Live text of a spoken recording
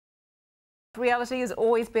Reality is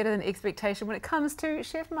always better than expectation when it comes to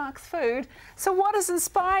Chef Mark's food. So what has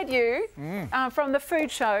inspired you from the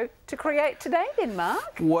food show to create today then,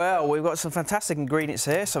 Mark? Well, we've got some fantastic ingredients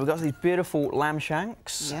here. So we've got these beautiful lamb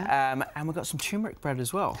shanks and we've got some turmeric bread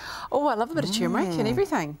as well. Oh, I love a bit of turmeric and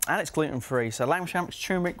everything. And it's gluten-free. So lamb shanks,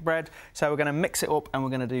 turmeric bread. So we're going to mix it up and we're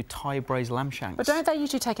going to do Thai braised lamb shanks. But don't they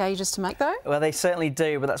usually take ages to make though? Well, they certainly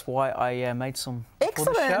do, but that's why I made some for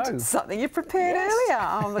the show. Something you prepared earlier.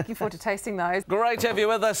 Oh, I'm looking forward to tasting those. Great to have you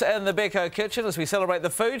with us in the Becco kitchen as we celebrate the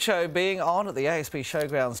food show being on at the ASB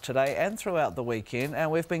Showgrounds today and throughout the weekend. And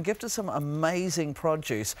we've been gifted some amazing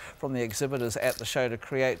produce from the exhibitors at the show to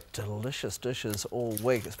create delicious dishes all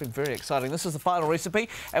week. It's been very exciting. This is the final recipe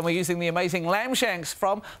and we're using the amazing lamb shanks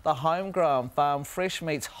from the Homegrown Farm Fresh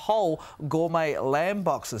Meats whole gourmet lamb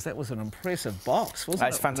boxes. That was an impressive box, wasn't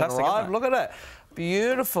it? That's fantastic, isn't it? Look at it.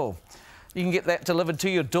 Beautiful. You can get that delivered to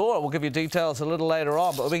your door. We'll give you details a little later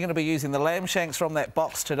on, but we're going to be using the lamb shanks from that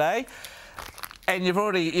box today. And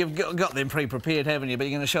you've got them pre-prepared, haven't you? But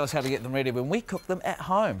you're going to show us how to get them ready when we cook them at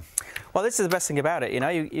home. Well, this is the best thing about it, you know.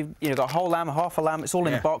 You've got a whole lamb, half a lamb. It's all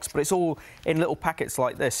in a box, but it's all in little packets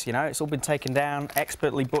like this, you know. It's all been taken down,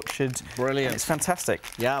 expertly butchered. Brilliant. It's fantastic.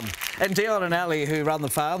 Yum. And Dion and Ali, who run the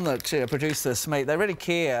farm that produce this meat, they really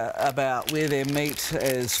care about where their meat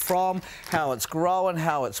is from, how it's grown,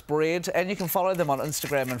 how it's bred, and you can follow them on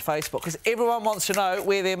Instagram and Facebook because everyone wants to know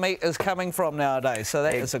where their meat is coming from nowadays. So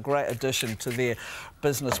that is a great addition to their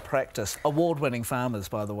business practice. Award-winning farmers,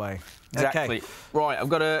 by the way. Exactly. Okay. Right, I've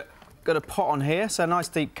got a pot on here, so a nice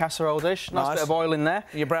deep casserole dish, nice bit of oil in there.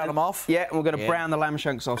 You brown them off? Yeah, and we're going to brown the lamb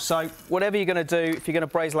shanks off. So whatever you're going to do, if you're going to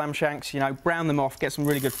braise lamb shanks, you know, brown them off, get some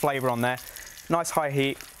really good flavour on there. Nice high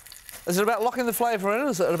heat. Is it about locking the flavour in, or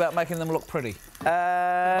is it about making them look pretty?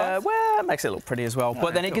 Well, it makes it look pretty as well,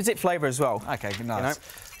 but then it gives it flavour as well. Okay, nice. You know?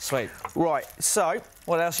 Sweet. Right, so...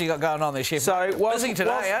 What else you got going on there, Chef? So, busy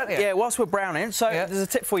today, aren't you? Yeah, whilst we're browning, so there's a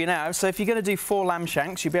tip for you now. So if you're going to do 4 lamb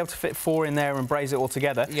shanks, you'll be able to fit 4 in there and braise it all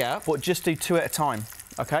together. Yeah. But just do 2 at a time,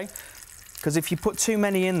 OK? Because if you put too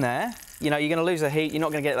many in there, you know, you're going to lose the heat, you're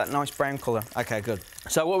not going to get that nice brown colour. OK, good.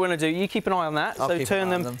 So what we're going to do, you keep an eye on that. So turn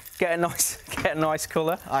them, get a nice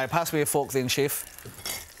colour. All right, pass me a fork then, Chef.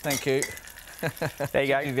 Thank you. There you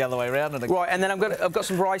go. The other way around. Right, and then I've got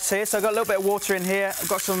some rice here. So I've got a little bit of water in here. I've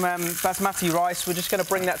got some basmati rice. We're just going to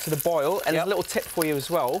bring that to the boil. And there's a little tip for you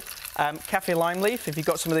as well. Kaffir lime leaf, if you've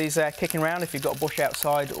got some of these kicking around, if you've got a bush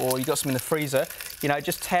outside or you've got some in the freezer, you know,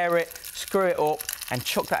 just tear it, screw it up and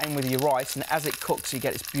chuck that in with your rice. And as it cooks, you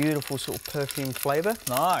get this beautiful sort of perfume flavour.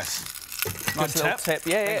 Nice. Nice little tip.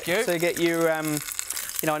 Yeah, Thank you. So you get your,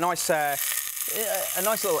 you know, a nice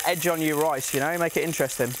little edge on your rice, you know, make it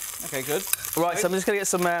interesting. OK, good. Right, so I'm just going to get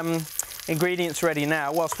some ingredients ready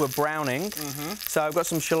now whilst we're browning. So I've got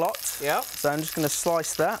some shallots. Yeah. So I'm just going to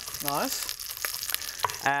slice that. Nice.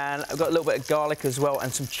 And I've got a little bit of garlic as well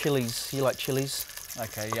and some chilies. You like chilies?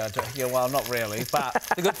 OK, yeah, well, not really. But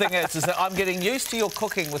the good thing is that I'm getting used to your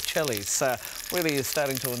cooking with chilies. So really is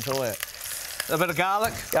starting to enjoy it. A bit of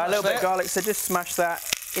garlic. Yeah, a little bit of garlic. So just smash that.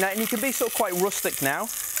 You know, and you can be sort of quite rustic now.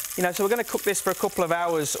 You know, so we're going to cook this for a couple of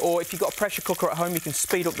hours, or if you've got a pressure cooker at home, you can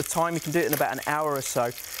speed up the time. You can do it in about an hour or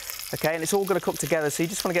so. OK, and it's all going to cook together, so you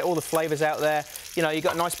just want to get all the flavours out there. You know, you've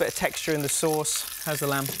got a nice bit of texture in the sauce. How's the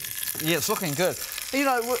lamb? Yeah, it's looking good. You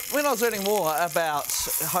know, when I was learning more about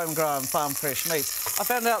homegrown farm fresh meats, I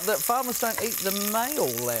found out that farmers don't eat the male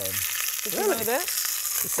lamb. Did you know that?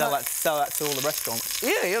 Sell that to all the restaurants.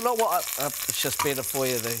 Yeah, you know what? It's just better for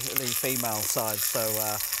you, the female side. So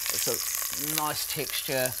it's a nice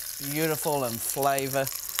texture, beautiful in flavour.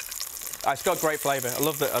 It's got great flavour. I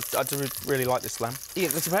love that. I do really like this lamb. Yeah,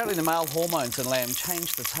 because apparently the male hormones in lamb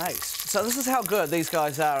change the taste. So this is how good these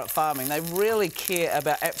guys are at farming. They really care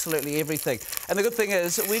about absolutely everything. And the good thing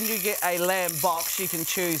is, when you get a lamb box, you can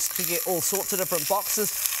choose to get all sorts of different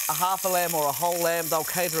boxes, a half a lamb or a whole lamb. They'll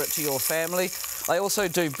cater it to your family. They also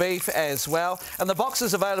do beef as well. And the box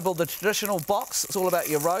is available, the traditional box. It's all about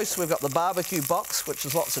your roast. We've got the barbecue box, which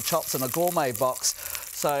is lots of chops, and a gourmet box.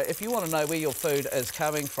 So if you want to know where your food is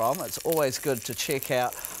coming from, it's always good to check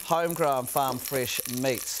out Homegrown Farm Fresh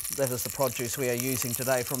Meats. That is the produce we are using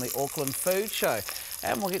today from the Auckland Food Show.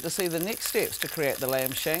 And we'll get to see the next steps to create the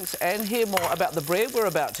lamb shanks and hear more about the bread we're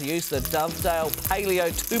about to use, the Dovedale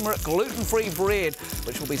Paleo Turmeric gluten-free bread,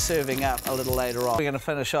 which we'll be serving up a little later on. We're going to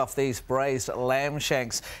finish off these braised lamb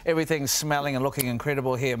shanks. Everything's smelling and looking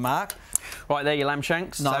incredible here, Mark. Right, there your lamb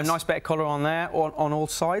shanks. Nice. So nice bit of colour on there, on all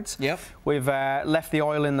sides. Yep. We've left the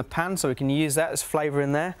oil in the pan so we can use that as flavour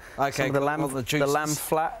in there. Okay. Some of the lamb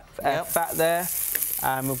fat there.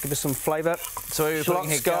 We'll give us some flavour. So we're putting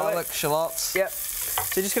here garlic, shallots. Yep.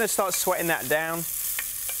 So you're just going to start sweating that down.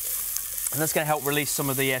 And that's going to help release some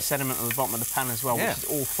of the sediment on the bottom of the pan as well, which is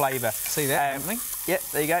all flavour. See that happening? Yep,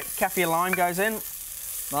 there you go. Kaffir lime goes in.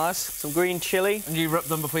 Nice. Some green chilli. And you rip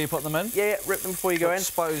them before you put them in? Yeah, rip them before you go in.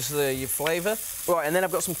 Expose your flavour. Right, and then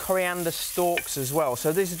I've got some coriander stalks as well.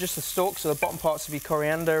 So these are just the stalks, so the bottom parts of your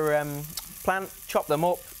coriander plant. Chop them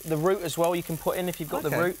up. The root as well you can put in if you've got the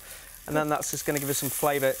root. And then that's just going to give us some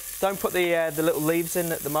flavour. Don't put the little leaves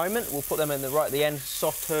in at the moment. We'll put them in right at the end,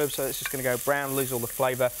 soft herbs, so it's just going to go brown, lose all the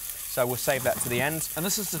flavour. So we'll save that to the end. And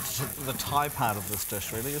this is the Thai part of this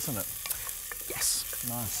dish, really, isn't it? Yes.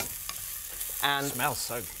 Nice. And it smells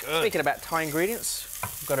so good. Speaking about Thai ingredients,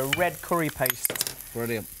 we've got a red curry paste.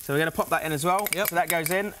 Brilliant. So we're going to pop that in as well. Yep. So that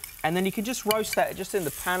goes in, and then you can just roast that just in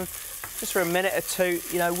the pan, just for a minute or two,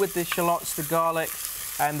 you know, with the shallots, the garlic,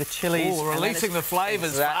 and the chilies. Oh, releasing the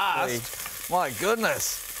flavours fast. My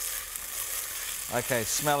goodness. Okay,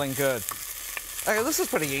 smelling good. Okay, this is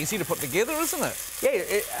pretty easy to put together, isn't it? Yeah,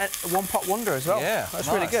 one pot wonder as well. Yeah, that's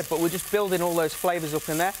really good. But we're just building all those flavours up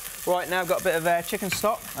in there. Right, now I've got a bit of chicken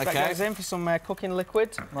stock. Okay. That goes in for some cooking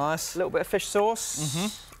liquid. Nice. A little bit of fish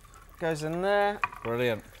sauce. Goes in there.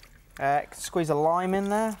 Brilliant. Squeeze a lime in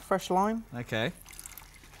there, fresh lime. Okay.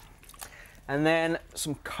 And then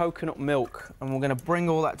some coconut milk. And we're going to bring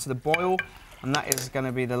all that to the boil. And that is going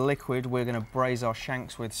to be the liquid we're going to braise our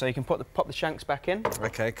shanks with. So you can pop the shanks back in.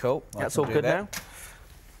 Okay, cool. That's all good now.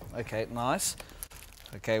 Okay, nice.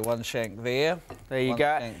 Okay, one shank there. There you go.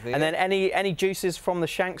 And then any juices from the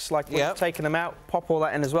shanks, like we're taking them out, pop all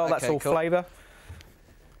that in as well. That's all flavour.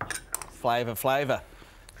 Flavour.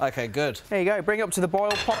 Okay, good. There you go. Bring it up to the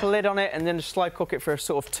boil, pop a lid on it, and then just slow cook it for a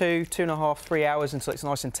sort of 2.5, 3 hours until it's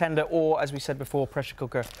nice and tender. Or, as we said before, pressure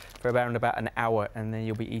cooker for about an hour, and then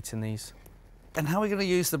you'll be eating these. And how are we going to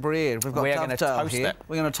use the bread? We've got dovetail here.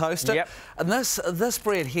 We're going to toast it. Yep. And this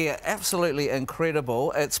bread here, absolutely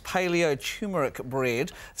incredible. It's paleo turmeric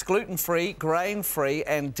bread. It's gluten-free, grain-free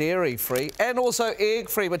and dairy-free, and also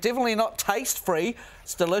egg-free, but definitely not taste-free.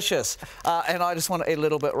 It's delicious. And I just want to eat a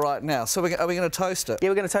little bit right now. So are we going to toast it? Yeah,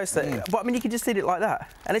 we're going to toast it. But I mean, you can just eat it like that.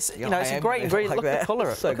 And it's, you know, it's a great ingredient. Look at the colour.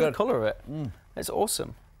 Look at the colour of it. It's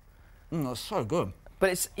awesome. That's so good. But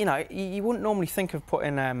it's, you know, you wouldn't normally think of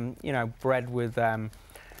putting, you know, bread with,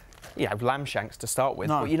 you know, lamb shanks to start with.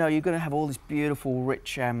 No. But, you know, you're going to have all this beautiful,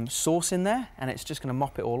 rich sauce in there, and it's just going to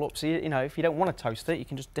mop it all up. So, you know, if you don't want to toast it, you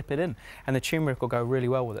can just dip it in. And the turmeric will go really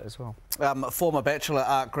well with it as well. Former bachelor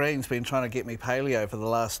Art Green's been trying to get me paleo for the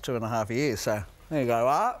last 2.5 years, so there you go,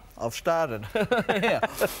 Art. I've started. Yeah.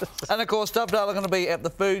 And, of course, Dovetail are going to be at the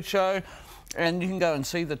food show. And you can go and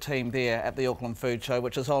see the team there at the Auckland Food Show,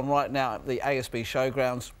 which is on right now at the ASB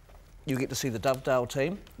Showgrounds. You get to see the Dovetail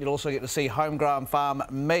team. You'll also get to see homegrown farm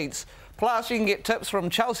meats. Plus, you can get tips from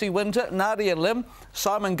Chelsea Winter, Nadia Lim,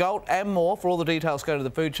 Simon Galt and more. For all the details, go to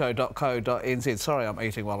thefoodshow.co.nz. Sorry, I'm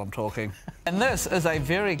eating while I'm talking. And this is a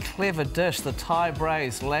very clever dish, the Thai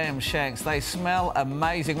braised lamb shanks. They smell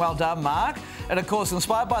amazing. Well done, Mark. And, of course,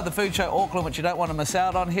 inspired by the Food Show Auckland, which you don't want to miss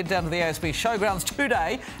out on, head down to the ASB Showgrounds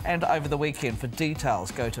today and over the weekend. For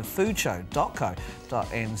details, go to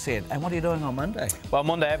foodshow.co.nz. And what are you doing on Monday? Well,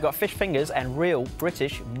 Monday I've got fish fingers and real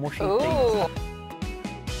British mushy peas.